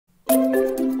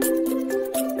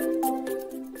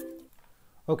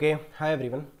Okay, hi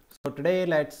everyone. So today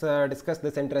let's discuss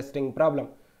this interesting problem.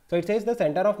 So it says the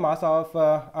center of mass of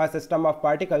a system of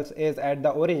particles is at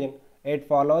the origin. It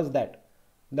follows that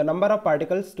the number of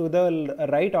particles to the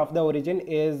right of the origin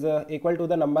is equal to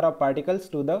the number of particles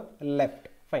to the left.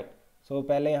 Fine. So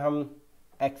पहले हम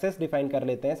access define कर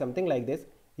लेते हैं something like this.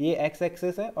 ये x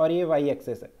access है और ये Y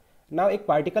access है. नाउ एक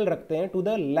पार्टिकल रखते हैं to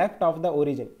the left of the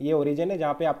origin. ये ओरिजिन है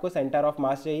जहाँ पे आपको सेंटर ऑफ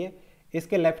मास चाहिए.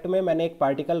 इसके लेफ्ट में मैंने एक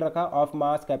पार्टिकल रखा ऑफ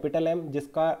मास कैपिटल एम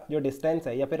जिसका जो डिस्टेंस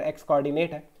है या फिर एक्स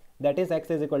कोऑर्डिनेट है that is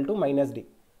x is equal to minus D.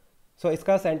 सो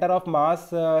इसका सेंटर ऑफ मास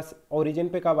ओरिजिन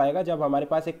पे कब आएगा? जब हमारे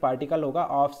पास एक पार्टिकल होगा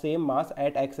of same mass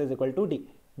at x is equal to D.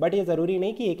 But ये ज़रूरी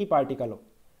नहीं कि एक ही पार्टिकल हो.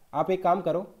 आप एक काम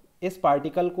करो, इस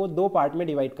पार्टिकल को दो पार्ट में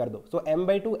डिवाइड कर दो. सो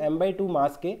m/2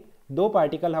 मास के दो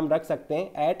पार्टिकल हम रख सकते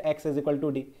हैं eight x is equal to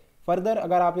D. Further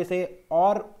अगर आप इसे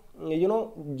और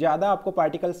ज़्यादा आपको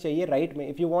पार्टिकल्स चाहिए राइट में,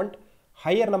 if you want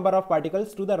higher number of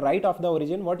particles to the right of the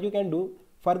origin, what you can do,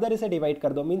 further इसे डिवाइड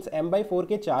कर दो. मीन्स m/4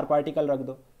 के 4 पार्टिकल रख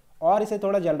दो. और इसे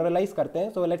थोड़ा जनरलाइज करते हैं.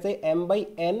 सो लेट्स से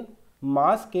m/n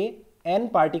मास के n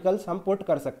पार्टिकल्स हम पुट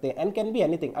कर सकते हैं. n can be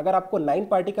anything. अगर आपको 9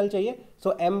 पार्टिकल चाहिए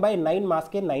सो m/9 मास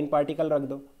के 9 पार्टिकल रख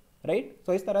दो. राइट.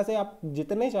 सो इस तरह से आप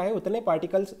जितने चाहे उतने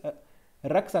पार्टिकल्स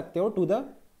रख सकते हो to the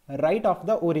right of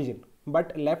the origin.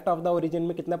 But left of the origin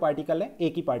में कितना पार्टिकल है?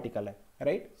 एक ही पार्टिकल है.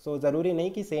 राइट. सो ज़रूरी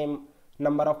नहीं कि सेम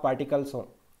number of particles हो.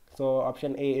 So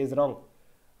option A is wrong.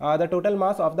 The total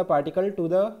mass of the particle to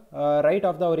the right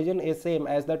of the origin is same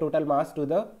as the total mass to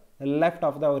the left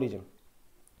of the origin.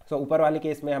 So ऊपर वाले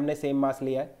case में हमने same mass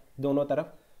लिया है दोनों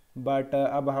तरफ, but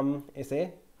अब हम इसे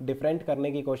डिफरेंट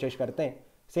करने की कोशिश करते हैं.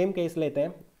 सेम केस लेते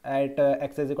हैं. Eight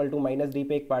x is equal to minus D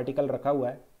पे एक पार्टिकल रखा हुआ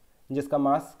है जिसका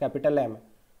मास कैपिटल एम है.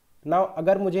 नाउ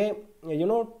अगर मुझे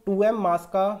 2m मास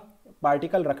का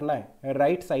पार्टिकल रखना है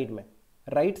राइट साइड में,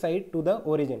 right side to the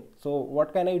origin, so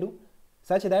what can I do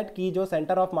such that कि जो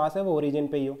सेंटर ऑफ मास है वो ओरिजिन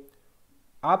पे ही हो.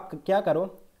 आप क्या करो,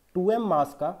 2m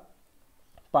मास का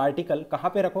पार्टिकल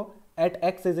कहाँ पे रखो? Eight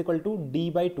x is equal to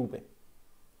d/2 पे.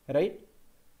 राइट.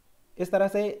 इस तरह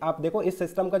से आप देखो इस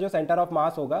सिस्टम का जो सेंटर ऑफ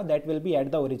मास होगा that will be at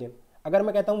the origin. अगर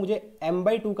मैं कहता हूँ मुझे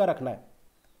m/2 का रखना है,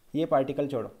 ये पार्टिकल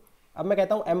छोड़ो, अब मैं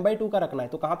कहता हूँ m/2 का रखना है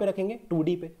तो कहाँ पे रखेंगे?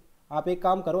 2d पे. आप एक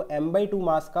काम करो, m/2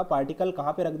 मास का पार्टिकल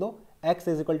कहाँ पे रख दो? x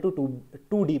is equal to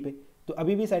 2d पे. तो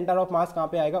अभी भी सेंटर ऑफ मास कहाँ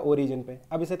पे आएगा? ओरिजिन पे.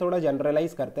 अब इसे थोड़ा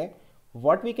जनरलाइज करते हैं.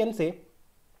 व्हाट वी कैन से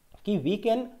कि we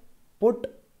can put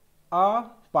a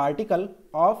particle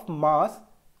of mass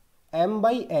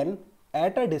m/n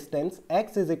at a distance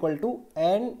x is equal to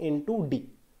n into d,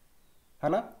 है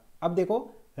ना. अब देखो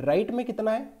राइट में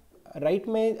कितना है? राइट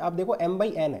में आप देखो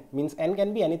m/n है. Means n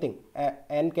can be anything.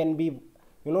 n can be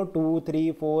 2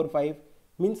 3 4 5.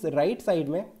 Means right side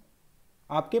में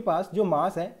आपके पास जो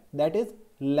मास है that is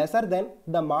lesser than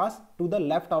the mass to the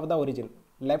left of the origin.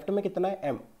 Left में कितना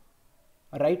है? m.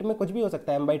 राइट में कुछ भी हो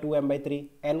सकता है, m/2 m/3.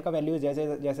 n का वैल्यू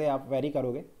जैसे जैसे आप वेरी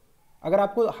करोगे. अगर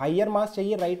आपको हायर मास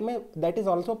चाहिए राइट में दैट इज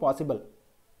ऑल्सो पॉसिबल,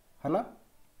 है ना.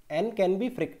 n can be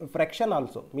fraction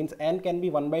also. Means n can be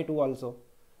 1/2 also.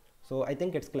 So I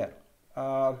think it's clear.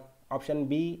 Option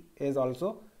B is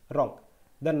also wrong.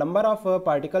 The number of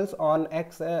particles on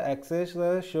x axis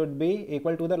should be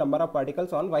equal to the number of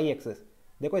particles on y axis.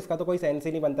 देखो इसका तो कोई sense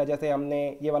ही नहीं बनता. जैसे हमने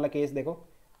ये वाला केस देखो,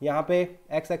 यहाँ पे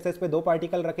x एक्सेस पे 2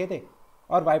 पार्टिकल रखे थे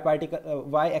और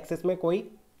y एक्सेस में कोई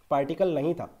पार्टिकल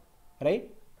नहीं था.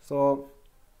 राइट. सो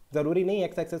ज़रूरी नहीं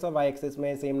x एक्सेस और y एक्सेस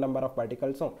में सेम नंबर ऑफ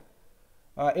पार्टिकल्स हों.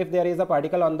 If there is a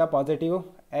particle on the positive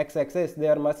x access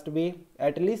there must be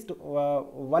at least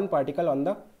 1 particle on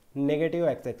the negative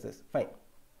x access. Fine.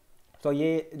 तो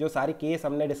ये जो सारे case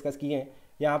हमने discuss किए हैं,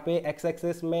 यहाँ पे एक्स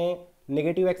एक्सेस में,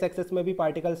 नेगेटिव एक्स एक्सेस में भी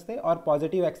पार्टिकल्स थे और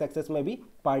पॉजिटिव एक्स एक्सेस में भी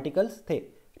पार्टिकल्स थे.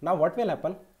 Now what will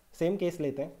happen, same case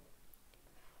लेते हैं.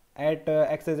 Eight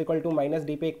x is equal to minus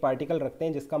D पे एक पार्टिकल रखते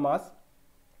हैं जिसका मास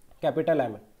कैपिटल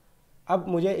एम है. अब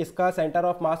मुझे इसका सेंटर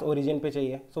ऑफ मास ओरिजिन पे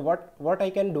चाहिए. So what I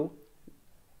can do,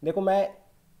 देखो मैं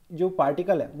जो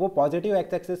पार्टिकल है वो पॉजिटिव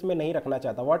एक्स एक्सेस में नहीं रखना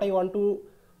चाहता. व्हाट आई वांट टू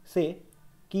से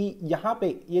कि यहाँ पे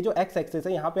ये जो x एक्सिस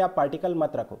है यहाँ पे आप पार्टिकल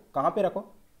मत रखो. कहाँ पे रखो?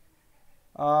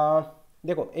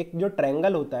 देखो एक जो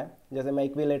ट्रायंगल होता है, जैसे मैं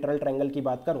इक्विलेटरल ट्रायंगल की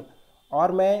बात करूँ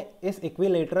और मैं इस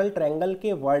इक्विलेटरल ट्रायंगल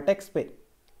के वर्टेक्स पे,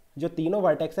 जो तीनों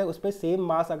वर्टेक्स है उस पर सेम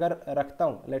मास अगर रखता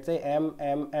हूँ, लेट्स से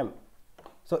m,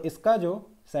 सो इसका जो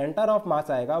सेंटर ऑफ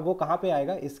मास आएगा वो कहाँ पे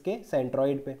आएगा? इसके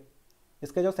सेंट्रॉइड पे.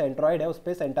 इसके जो सेंट्रॉइड है उस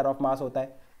पर सेंटर ऑफ मास होता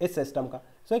है इस सिस्टम का.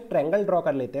 सो एक ट्रायंगल ड्रॉ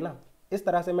कर लेते हैं ना. इस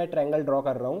तरह से मैं ट्रायंगल ड्रॉ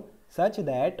कर रहा हूँ सच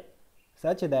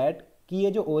दैट कि ये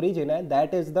जो ओरिजिन है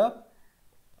that is the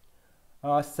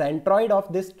centroid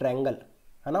of this triangle,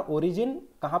 है ना. ओरिजिन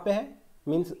कहाँ पे है?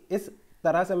 मीन्स इस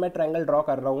तरह से मैं ट्रायंगल ड्रॉ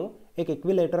कर रहा हूँ, एक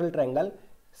इक्विलेटरल ट्रायंगल,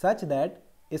 सच दैट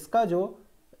इसका जो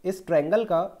इस ट्रायंगल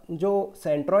का जो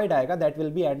सेंट्रॉइड आएगा that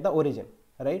will be at the origin,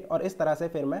 right. और इस तरह से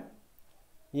फिर मैं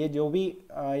ये जो भी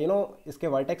इसके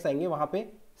वर्टेक्स आएंगे वहाँ पे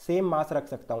सेम मास रख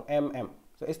सकता हूँ एम।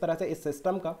 तो इस तरह से इस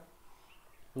सिस्टम का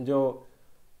जो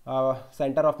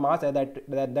सेंटर ऑफ मास है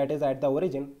that is at the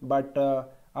origin. But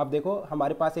अब देखो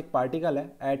हमारे पास एक पार्टिकल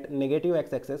है eight negative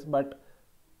x axis, but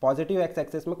positive x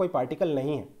axis में कोई पार्टिकल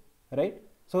नहीं है, राइट।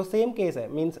 सो सेम केस है,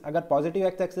 मीन्स अगर पॉजिटिव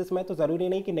एक्स एक्सिस में तो ज़रूरी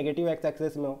नहीं कि नेगेटिव एक्स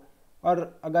एक्सिस में हो,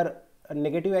 और अगर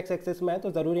नेगेटिव एक्स एक्सिस में है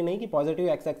तो ज़रूरी नहीं कि पॉजिटिव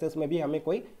एक्स एक्सिस में भी हमें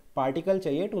कोई पार्टिकल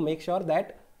चाहिए to make sure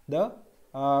that the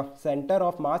centre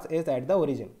of mass is at the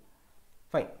origin.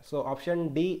 Fine, so option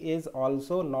D is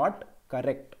also not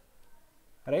correct,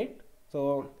 right? So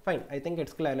fine, I think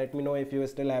it's clear. Let me know if you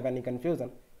still have any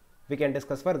confusion. We can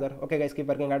discuss further. Okay guys,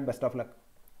 keep working hard. Best of luck.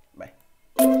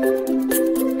 Bye.